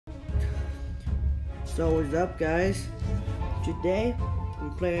So what's up, guys? Today we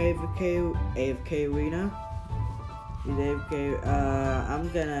play AFK Arena. With AFK,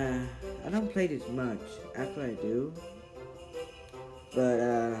 I don't play this much. Actually I do. But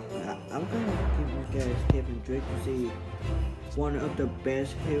I'm gonna give you guys tip and trick to see one of the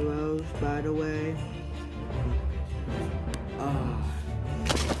best heroes, by the way.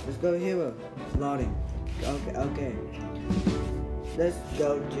 Let's go hero. Loading. Okay. Let's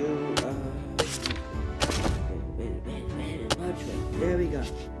go to there we go.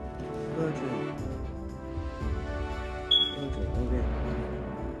 Portrait. Okay.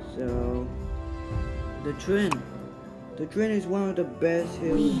 So the trend is one of the best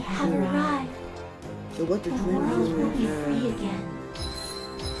heroes. We have arrived. So what the world trend will be is, free again.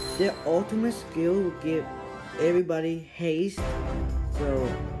 their ultimate skill will give everybody haste. So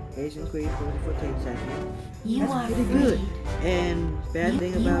haste increase for 10 seconds. You are pretty free. good. And bad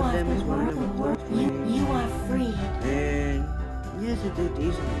thing about them is one of them You are free. and yes, it do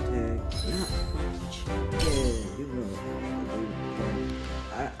decent attack. Not much. Yeah, you know.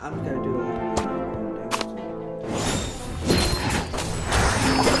 I'm gonna do it.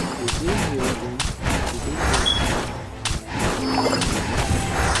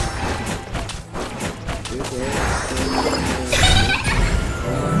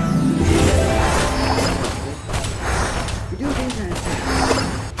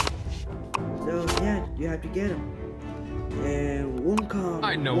 So yeah, you have to get him. And Volkin,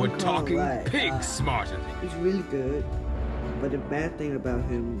 I know a talking like, pig smarter than he's really good, but the bad thing about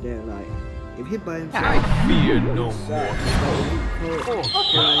him, they're like, if hit by himself, I fear no mortal.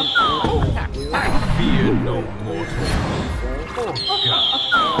 I fear no mortal.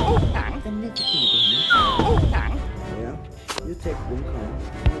 Yeah, you take Volkin.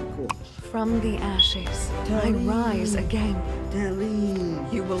 Cool. From the ashes, I rise again.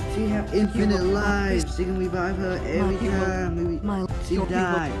 You will She have infinite lives. She can revive her every time she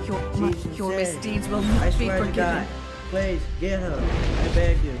dies. Your misdeeds will I not be swear to forgiven. God, please get her. I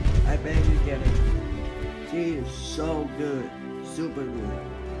beg you get her. She is so good, super good.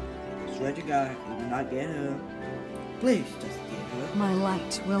 I swear to God, if you not get her, please just get her. My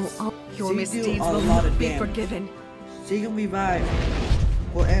light will. Your She do misdeeds a will lot of not be damage. forgiven. She can revive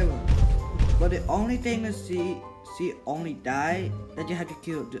forever. But the only thing that she only died, that you have to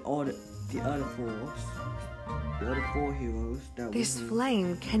kill the other four heroes. That This was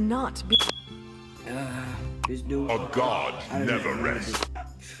flame cannot be. this dude. A god I don't never know. rests.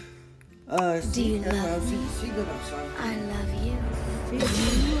 Do you love me? She good on something. I love you. You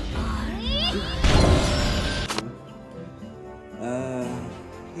are.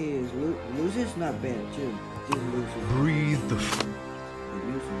 He is Lucy's not bad too. She's Lucy. Breathe the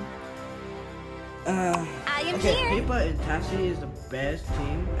I am okay, here. Paper and Taxi is the best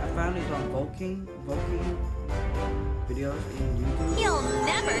team. I found it on Volkin videos in YouTube. You'll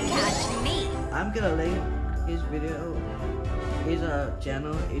never catch me. I'm gonna link his video, his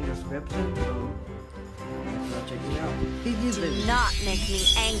channel in the description, so check it out. He gives Do it. not make me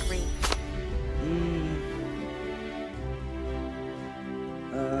angry.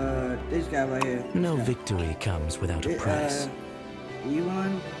 This guy right here. No victory comes without a price.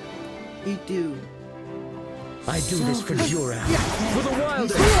 Elon, he do. I do this for Jura, for the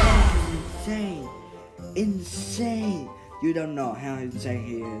Wilder. Insane. You don't know how insane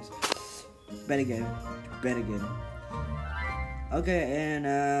he is. Better get him. Okay, and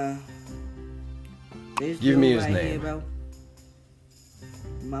this Give me dude his right name. here, bro.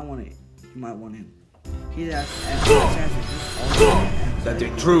 You might want him. He's That the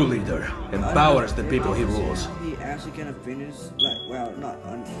true leader empowers the people he rules. He actually gonna finish, like, well, not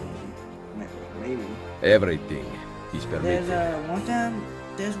maybe. everything is There's permitted. one time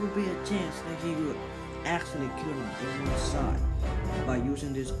there would be a chance that he would actually kill him in one shot by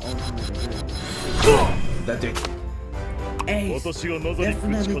using this ultimate ability. That the Ace,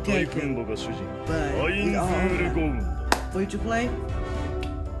 definitely take him, but we all free to play.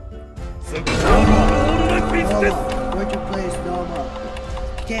 Free to play is normal.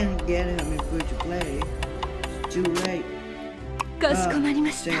 Can't get him in free to play. It's too late.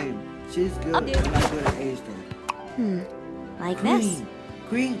 Same. She's good. I'm not good at Ace though. Like this.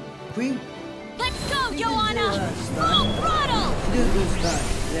 Queen. Let's go, Joanna! Full throttle! She did a good start.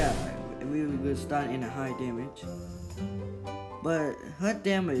 Yeah, a really good start in a high damage. But her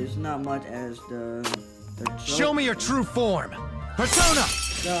damage is not much as the Show me your true form. Persona!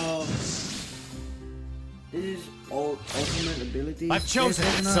 So this is ultimate ability. I've chosen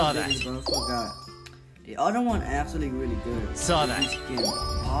it. There's Saw another ability, but I forgot. The other one actually really good. Saw that. If you can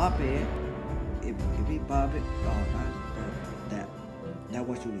pop it. If he pop it, oh nice. That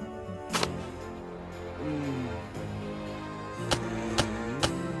what you need.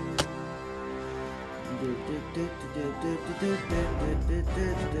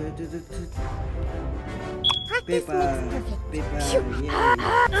 Paper, yeah.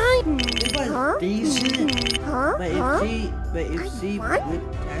 Paper decent, but if she with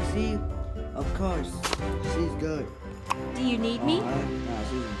Cassie, of course, she's good. Do you need me? Nah,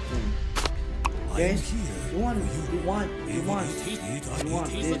 she's insane. Guys, you want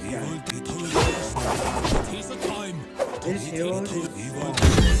this guy. This hero is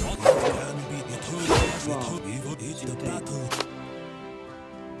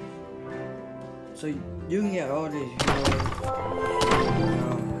so you can get all these heroes.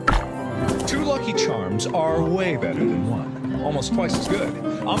 2 Lucky Charms are way better than 1. Almost twice as good.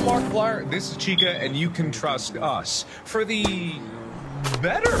 I'm Markiplier, this is Chica, and you can trust us for the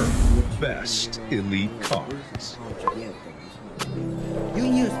best elite cards. You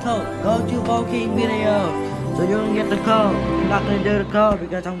can use code. Go to Volkin video so you can get the code. I'm not gonna do the code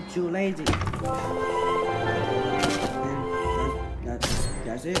because I'm too lazy.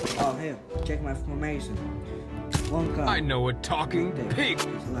 That's it. Oh hell, check my formation. 1 card. I know a talking pig.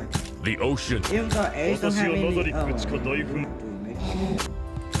 The ocean. Even though Ace don't have any.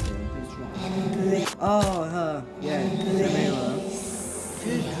 Oh, her. Yeah, Camilla.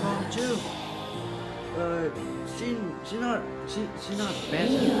 She's strong too. She's not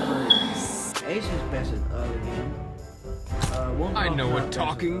better than others. Ace is better than others. I know a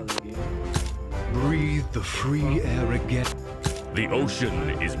talking. Breathe the free air again. The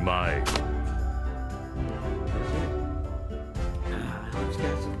ocean is mine. It's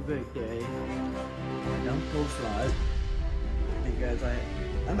got some birthday. Don't post live because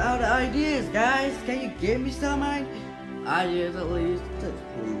I'm out of ideas, guys. Can you give me some ideas at least?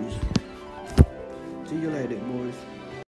 Please. See you later, boys.